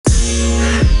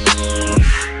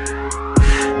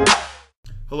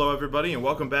Hello, everybody, and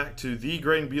welcome back to the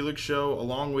Graydon Bulig Show,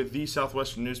 along with the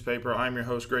Southwestern newspaper. I'm your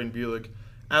host, Graydon Bulig,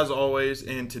 as always,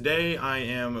 and today I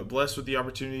am blessed with the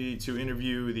opportunity to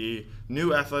interview the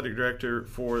new athletic director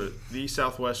for the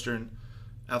Southwestern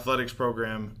athletics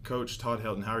program, Coach Todd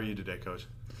Helton. How are you today, Coach?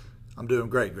 I'm doing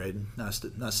great, Graydon. Nice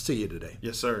to see you today.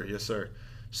 Yes, sir. Yes, sir.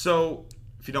 So,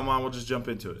 if you don't mind, we'll just jump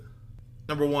into it.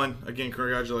 Number one, again,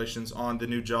 congratulations on the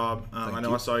new job. I know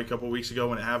you. I saw you a couple of weeks ago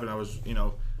when it happened.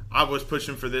 I was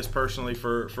pushing for this personally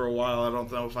for a while. I don't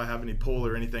know if I have any pull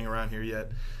or anything around here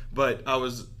yet, but I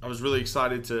was really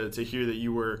excited to hear that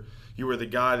you were the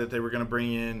guy that they were going to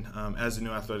bring in as the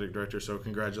new athletic director. So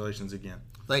congratulations again.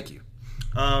 Thank you.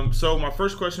 So my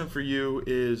first question for you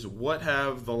is, what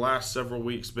have the last several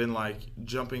weeks been like,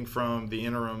 jumping from the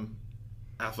interim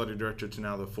athletic director to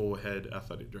now the full head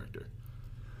athletic director?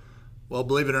 Well,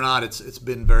 believe it or not, it's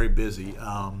been very busy.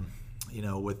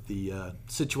 With the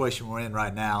situation we're in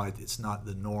right now, it's not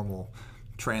the normal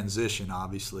transition,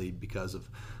 obviously, because of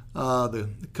the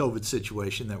COVID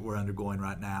situation that we're undergoing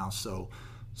right now. So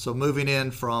moving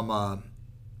in from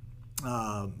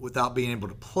without being able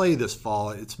to play this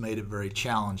fall, it's made it very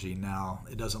challenging. Now,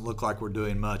 it doesn't look like we're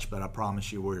doing much, but I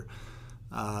promise you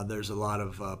there's a lot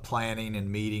of planning and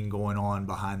meeting going on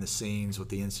behind the scenes with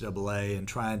the NCAA and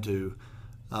trying to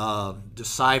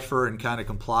decipher and kind of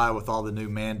comply with all the new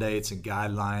mandates and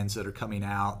guidelines that are coming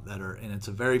out and it's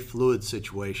a very fluid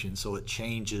situation, so it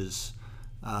changes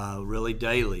really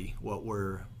daily what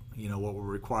we're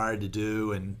required to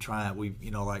do and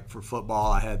like for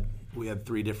football we had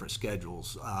 3 different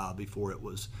schedules before it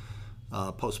was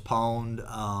postponed.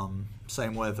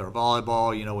 Same with our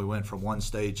volleyball, we went from one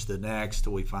stage to the next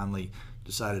till we finally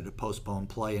decided to postpone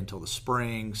play until the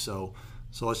spring. So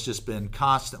it's just been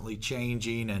constantly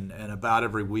changing, and about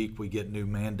every week we get new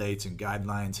mandates and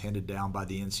guidelines handed down by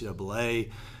the NCAA.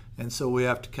 And so we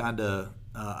have to kind of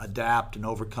adapt and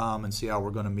overcome and see how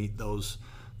we're going to meet those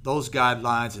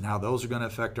guidelines and how those are going to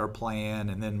affect our plan.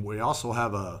 And then we also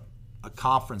have a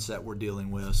conference that we're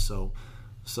dealing with. So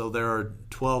there are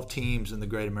 12 teams in the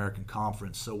Great American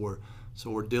Conference. So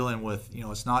we're dealing with,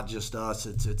 it's not just us,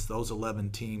 it's those 11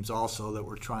 teams also that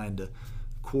we're trying to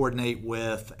coordinate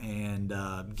with and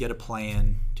get a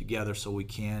plan together so we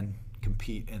can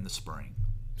compete in the spring.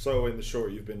 So in the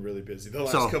short, you've been really busy the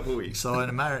last couple of weeks. So in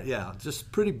a matter,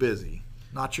 just pretty busy.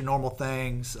 Not your normal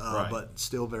things, right. But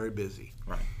still very busy.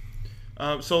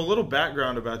 Right. So a little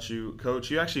background about you, Coach.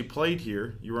 You actually played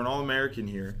here. You were an All-American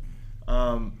here.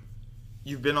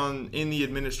 You've been in the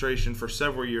administration for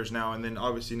several years now, and then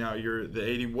obviously now you're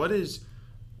the AD. What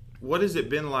has it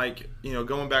been like,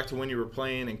 going back to when you were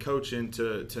playing and coaching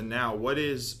to now? What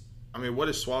has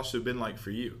SWOSU been like for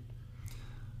you?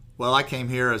 Well, I came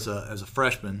here as a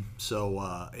freshman,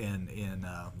 so in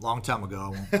a long time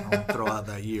ago, I won't throw out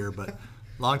that year, but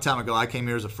long time ago, I came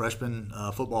here as a freshman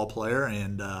football player,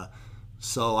 and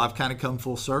so I've kind of come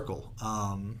full circle.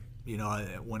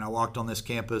 When I walked on this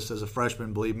campus as a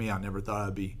freshman, believe me, I never thought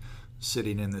I'd be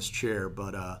sitting in this chair,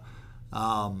 but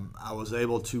I was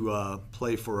able to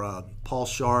play for Paul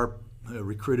Sharp, who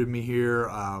recruited me here,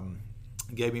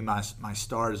 gave me my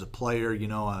start as a player.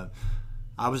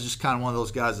 I was just kind of one of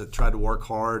those guys that tried to work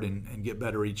hard and get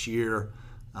better each year.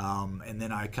 And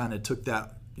then I kind of took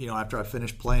that, after I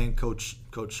finished playing, Coach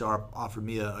Sharp offered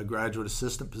me a graduate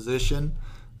assistant position.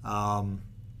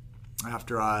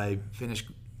 After I finished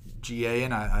GA,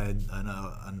 and I had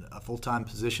a full-time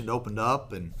position opened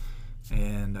up, and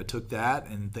I took that,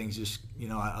 and things just,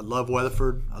 I love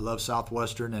Weatherford. I love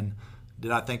Southwestern. And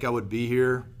did I think I would be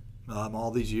here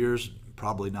all these years?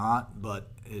 Probably not.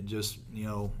 But it just,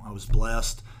 I was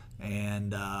blessed,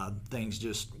 and things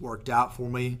just worked out for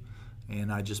me.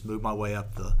 And I just moved my way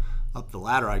up the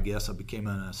ladder, I guess. I became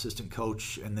an assistant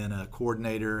coach and then a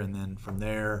coordinator. And then from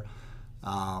there,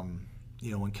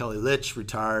 when Kelly Litch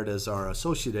retired as our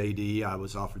associate AD, I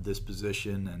was offered this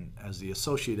position. And as the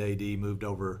associate AD, moved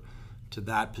over to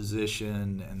that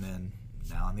position, and then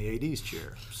now in the AD's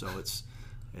chair. So it's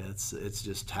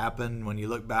just happened. When you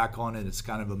look back on it, it's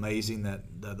kind of amazing that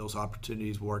those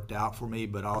opportunities worked out for me,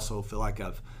 but also feel like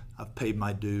I've paid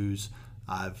my dues.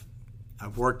 I've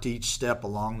worked each step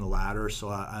along the ladder, so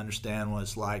I understand what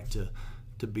it's like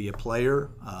to be a player,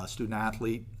 a student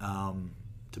athlete,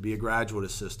 to be a graduate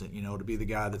assistant, to be the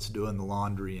guy that's doing the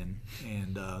laundry and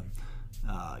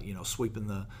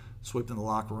sweeping the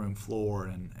locker room floor,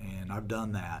 and I've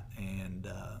done that, and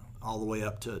all the way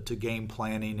up to game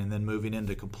planning, and then moving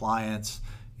into compliance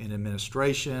and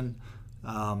administration.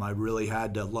 I really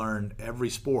had to learn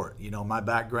every sport. My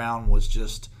background was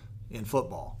just in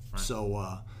football. Right.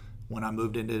 So when I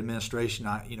moved into administration,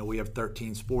 we have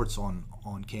 13 sports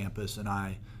on campus, and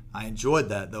I I enjoyed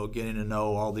that, though, getting to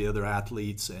know all the other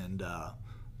athletes and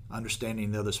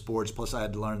understanding the other sports. Plus, I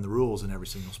had to learn the rules in every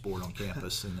single sport on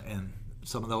campus, and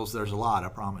some of those, there's a lot. I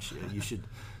promise you. You should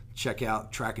check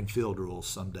out track and field rules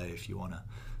someday if you want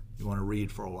to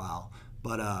read for a while.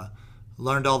 But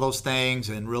learned all those things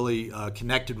and really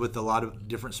connected with a lot of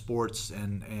different sports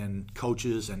and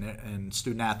coaches and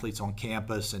student athletes on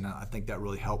campus, and I think that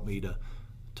really helped me to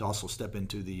also step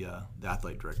into the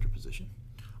athletic director position.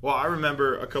 Well, I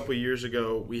remember a couple of years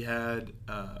ago we had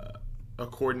a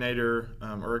coordinator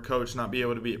or a coach not be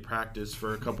able to be at practice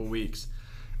for a couple weeks,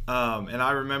 and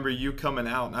I remember you coming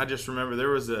out, and I just remember there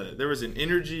was an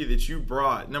energy that you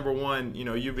brought. Number one,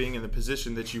 you being in the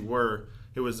position that you were,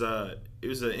 it was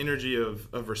an energy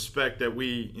of respect that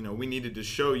we needed to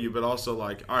show you, but also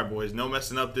like, all right, boys, no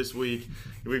messing up this week.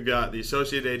 We've got the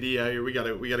associate AD out here. We got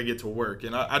to get to work.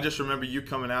 And I just remember you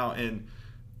coming out, and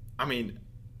I mean,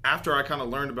 after I kind of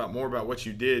learned more about what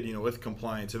you did, with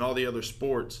compliance and all the other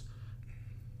sports,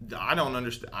 I don't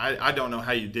understand. I don't know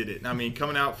how you did it. I mean,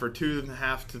 coming out for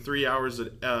 2.5 to 3 hours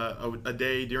a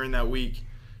day during that week,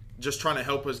 just trying to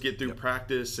help us get through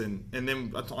practice, and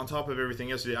then on top of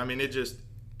everything else, I mean,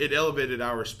 it elevated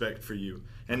our respect for you.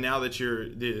 And now that you're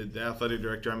the athletic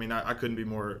director, I mean, I couldn't be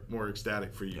more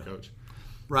ecstatic for you, Coach.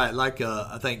 Right. Like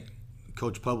I think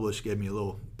Coach Publish gave me a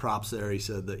little props there. He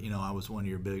said that I was one of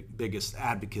your biggest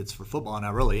advocates for football, and I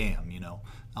really am.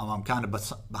 I'm kind of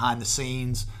behind the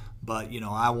scenes, but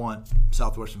I want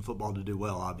Southwestern football to do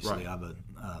well. Obviously, right. I have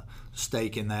a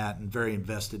stake in that and very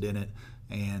invested in it.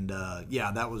 And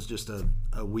that was just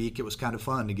a week. It was kind of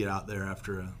fun to get out there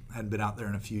after I hadn't been out there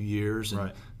in a few years, and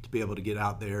right. to be able to get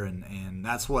out there, and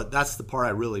that's the part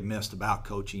I really missed about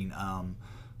coaching.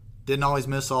 Didn't always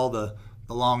miss all the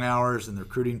long hours and the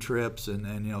recruiting trips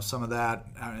and some of that,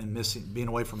 and missing being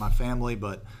away from my family,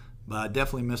 but I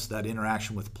definitely missed that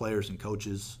interaction with players and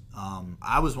coaches.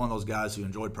 I was one of those guys who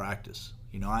enjoyed practice.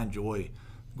 I enjoy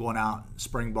going out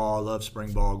spring ball. I love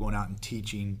spring ball, going out and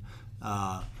teaching.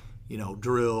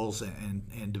 Drills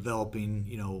and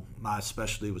developing, my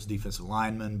specialty was defensive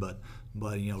lineman, but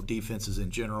defenses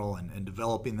in general and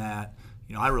developing that,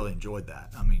 I really enjoyed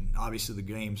that. I mean, obviously the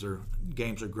games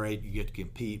are great. You get to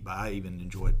compete, but I even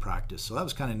enjoyed practice. So that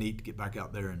was kind of neat to get back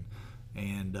out there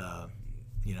and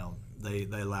they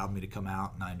allowed me to come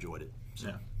out, and I enjoyed it.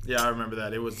 So. Yeah, I remember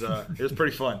that. It was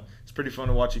pretty fun. It's pretty fun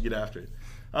to watch you get after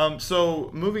it. So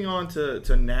moving on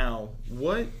to now,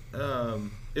 what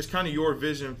is kind of your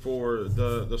vision for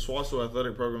the SWOSU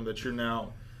athletic program that you're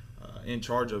now in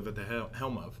charge of at the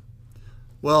helm of?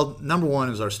 Well, number one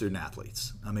is our student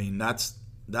athletes. I mean,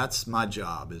 that's my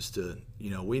job, is to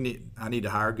I need to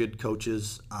hire good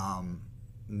coaches,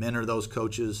 mentor those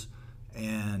coaches,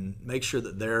 and make sure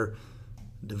that they're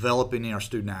developing our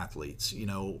student athletes,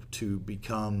 to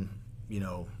become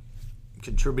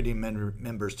contributing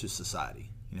members to society.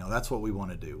 That's what we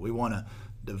want to do. We want to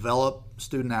develop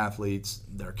student athletes,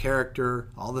 their character,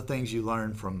 all the things you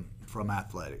learn from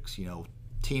athletics,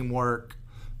 teamwork,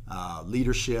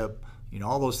 leadership,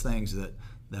 all those things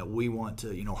that we want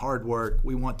to, hard work,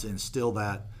 we want to instill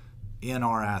that in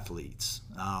our athletes.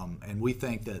 And we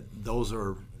think that those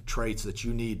are traits that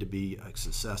you need to be a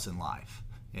success in life.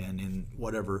 And in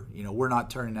whatever, we're not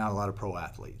turning out a lot of pro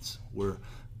athletes.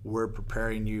 We're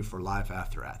preparing you for life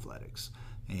after athletics.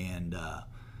 And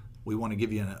we want to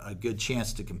give you a good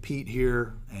chance to compete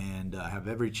here and have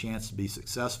every chance to be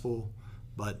successful.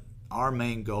 But our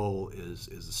main goal is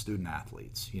the student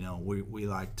athletes. We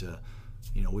like to,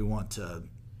 we want to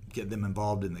get them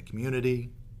involved in the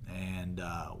community, and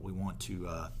we want to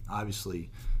obviously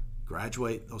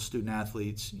graduate those student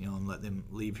athletes, and let them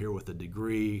leave here with a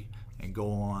degree and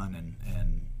go on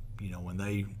and when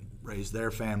they raise their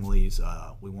families,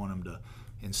 we want them to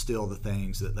instill the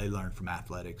things that they learn from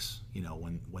athletics,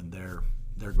 when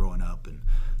they're growing up and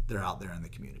they're out there in the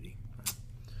community.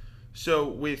 So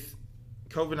with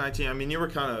COVID-19, I mean, you were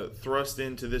kind of thrust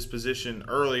into this position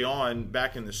early on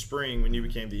back in the spring when you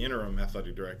became the interim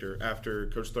athletic director after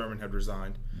Coach Thurman had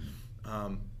resigned.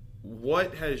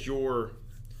 What has your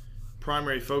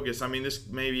primary focus, I mean, this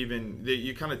maybe even,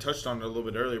 you kind of touched on it a little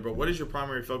bit earlier, but what is your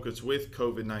primary focus with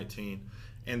COVID-19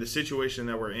 and the situation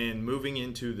that we're in moving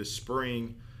into the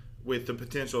spring with the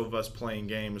potential of us playing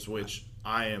games, which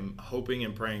I am hoping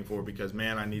and praying for because,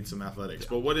 man, I need some athletics.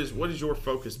 But what is your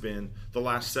focus been the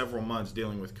last several months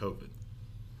dealing with COVID?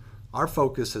 Our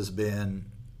focus has been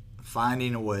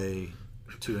finding a way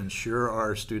to ensure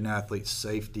our student athletes'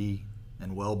 safety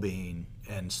and well-being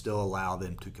and still allow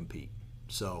them to compete.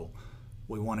 So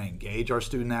we want to engage our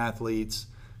student athletes.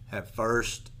 At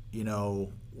first,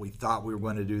 we thought we were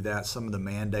going to do that. Some of the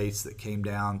mandates that came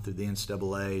down through the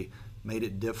NCAA made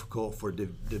it difficult for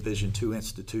Division II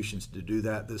institutions to do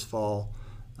that this fall.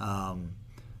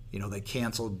 They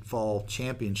canceled fall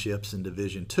championships in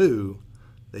Division II.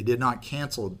 They did not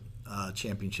cancel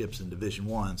championships in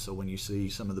Division I. So when you see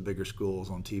some of the bigger schools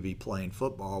on TV playing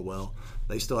football, well,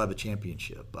 they still have a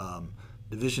championship.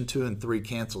 Division II and III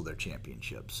canceled their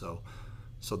championships.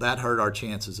 So that hurt our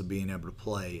chances of being able to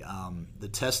play. The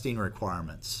testing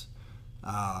requirements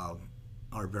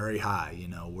are very high.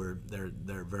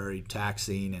 They're very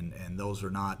taxing, and those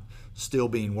are not still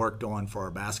being worked on for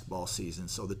our basketball season.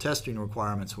 So the testing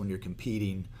requirements when you're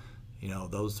competing,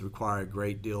 those require a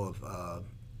great deal of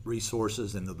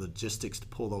resources, and the logistics to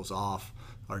pull those off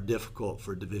are difficult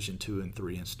for Division II and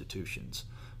III institutions.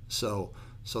 So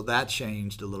that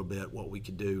changed a little bit what we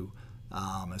could do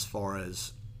as far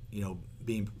as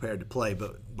being prepared to play.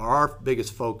 But our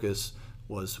biggest focus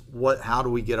was how do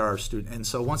we get our student, and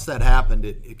so once that happened,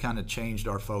 it kind of changed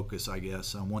our focus, I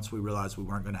guess. Once we realized we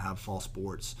weren't going to have fall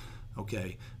sports,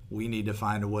 okay, we need to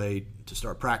find a way to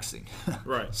start practicing.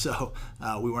 Right. So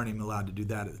we weren't even allowed to do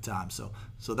that at the time.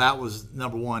 So that was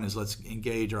number one, is let's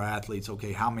engage our athletes.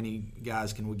 Okay, how many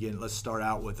guys can we get? Let's start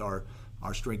out with our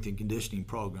strength and conditioning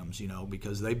programs,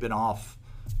 because they've been off,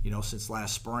 since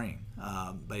last spring,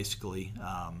 basically,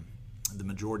 the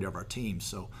majority of our teams.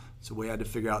 So we had to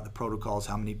figure out the protocols.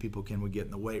 How many people can we get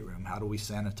in the weight room? How do we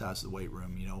sanitize the weight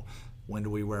room? When do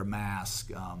we wear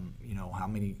masks?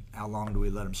 How long do we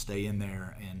let them stay in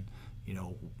there? And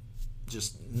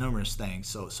just numerous things.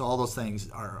 So all those things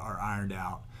are ironed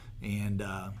out. And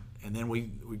then we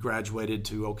graduated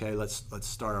to, okay, let's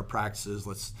start our practices.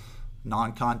 Let's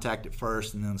non-contact at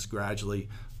first, and then let's gradually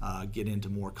get into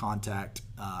more contact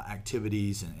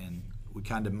activities, and we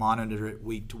kind of monitor it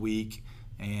week to week.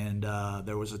 And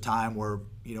there was a time where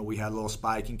we had a little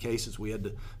spike in cases. We had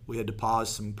to pause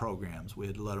some programs. We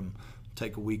had to let them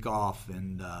take a week off,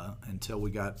 and until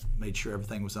we made sure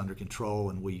everything was under control,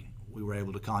 and we were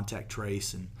able to contact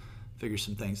trace and figure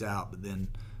some things out. But then,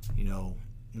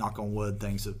 knock on wood,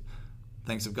 things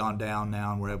have gone down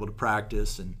now, and we're able to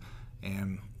practice,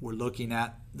 and we're looking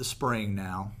at the spring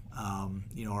now.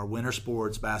 Our winter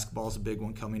sports, basketball is a big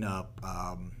one coming up.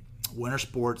 Winter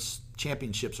sports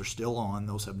championships are still on;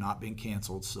 those have not been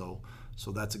canceled, so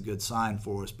that's a good sign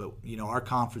for us. But our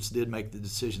conference did make the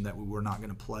decision that we were not going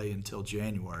to play until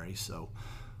January. So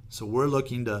we're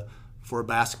looking for a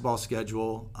basketball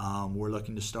schedule. We're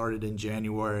looking to start it in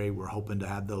January. We're hoping to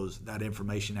have that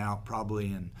information out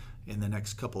probably in the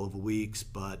next couple of weeks.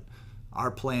 But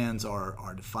our plans are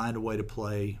to find a way to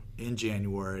play in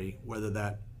January. Whether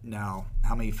that now,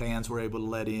 how many fans we're able to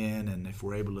let in, and if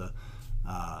we're able to.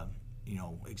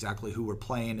 Exactly who we're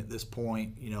playing at this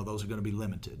point, those are going to be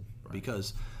limited, right?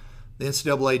 Because the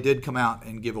NCAA did come out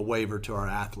and give a waiver to our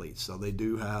athletes. So they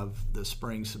do have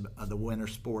the winter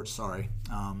sports,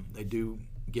 they do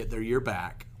get their year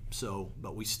back.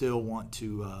 But we still want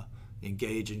to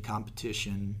engage in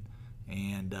competition,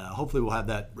 and hopefully we'll have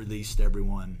that released to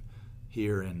everyone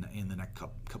here in the next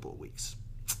couple of weeks.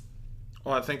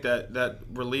 Well, I think that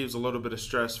relieves a little bit of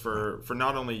stress for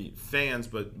not only fans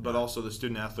but also the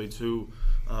student athletes who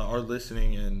are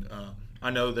listening, and I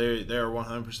know they are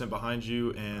 100% behind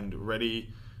you and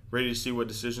ready to see what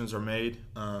decisions are made,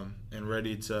 and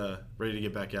ready to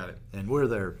get back at it. And we're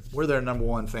their number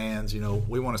one fans.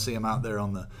 We want to see them out there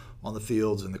on the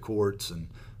fields and the courts and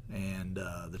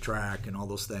the track and all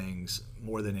those things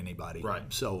more than anybody. Right.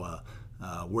 So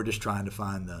we're just trying to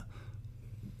find the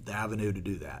avenue to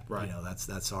do that. Right.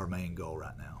 That's our main goal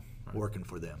right now, right. Working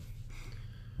for them.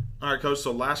 All right, Coach.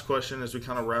 So last question as we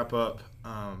kind of wrap up.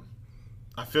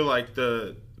 I feel like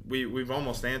we've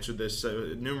almost answered this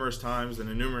numerous times and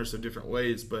in numerous of different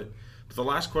ways, but the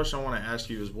last question I want to ask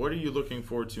you is, what are you looking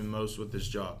forward to most with this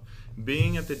job?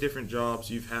 Being at the different jobs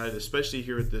you've had, especially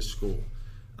here at this school,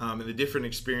 and the different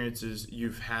experiences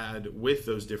you've had with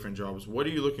those different jobs, what are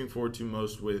you looking forward to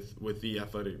most with the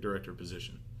athletic director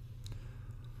position?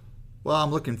 Well,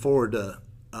 I'm looking forward to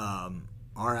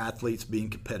our athletes being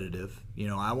competitive.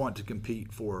 I want to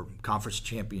compete for conference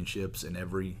championships in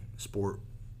every sport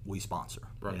we sponsor.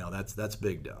 Right. That's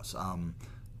big to us.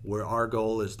 Where our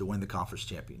goal is to win the conference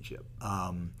championship,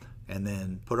 and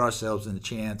then put ourselves in the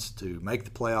chance to make the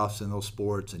playoffs in those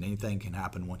sports. And anything can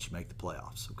happen once you make the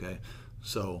playoffs. Okay,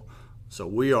 so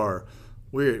we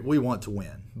want to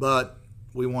win, but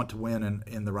we want to win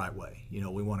in the right way.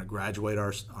 We want to graduate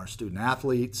our student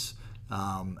athletes.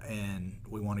 And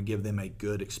we want to give them a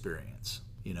good experience.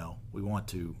 We want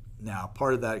to, now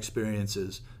part of that experience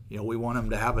is, we want them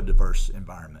to have a diverse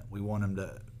environment. We want them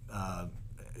to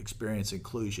experience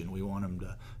inclusion. We want them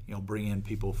to, bring in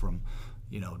people from,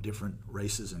 different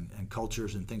races and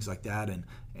cultures and things like that,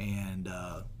 and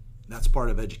that's part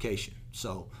of education.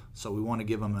 So we want to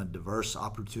give them a diverse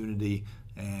opportunity,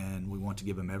 and we want to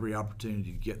give them every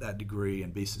opportunity to get that degree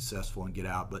and be successful and get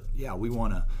out. But yeah, we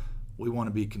want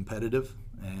to be competitive,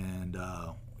 and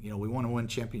we want to win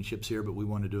championships here, but we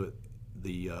want to do it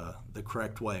the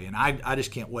correct way. And I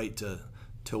just can't wait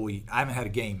till I haven't had a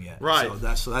game yet. Right.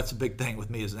 So that's a big thing with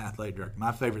me as an athletic director.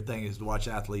 My favorite thing is to watch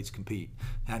athletes compete.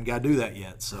 I haven't got to do that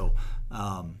yet. So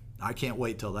I can't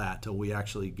wait till we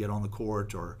actually get on the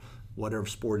court or whatever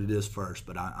sport it is first.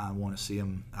 But I want to see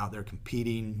them out there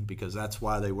competing, because that's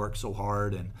why they work so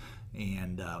hard,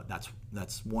 and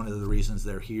that's one of the reasons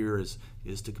they're here is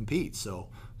to compete. So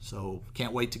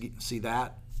can't wait to see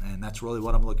that. And that's really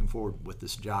what I'm looking forward with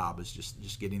this job, is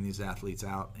just getting these athletes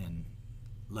out and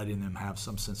letting them have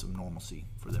some sense of normalcy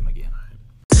for them again.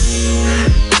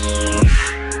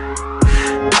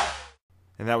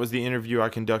 And that was the interview I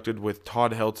conducted with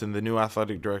Todd Helton, the new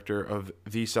athletic director of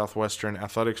the Southwestern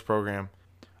Athletics program.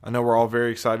 I know we're all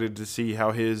very excited to see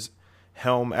how his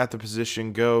helm at the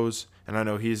position goes, and I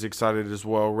know he's excited as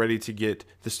well, ready to get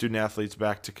the student athletes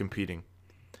back to competing.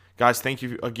 Guys, thank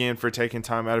you again for taking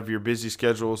time out of your busy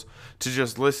schedules to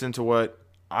just listen to what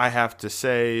I have to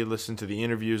say, listen to the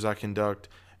interviews I conduct.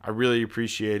 I really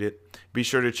appreciate it. Be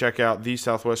sure to check out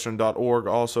thesouthwestern.org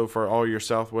also for all your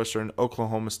Southwestern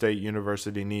Oklahoma State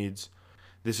University needs.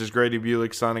 This is Grady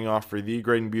Bulick signing off for The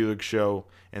Grady Bulick Show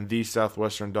and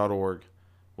thesouthwestern.org.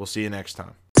 We'll see you next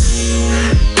time.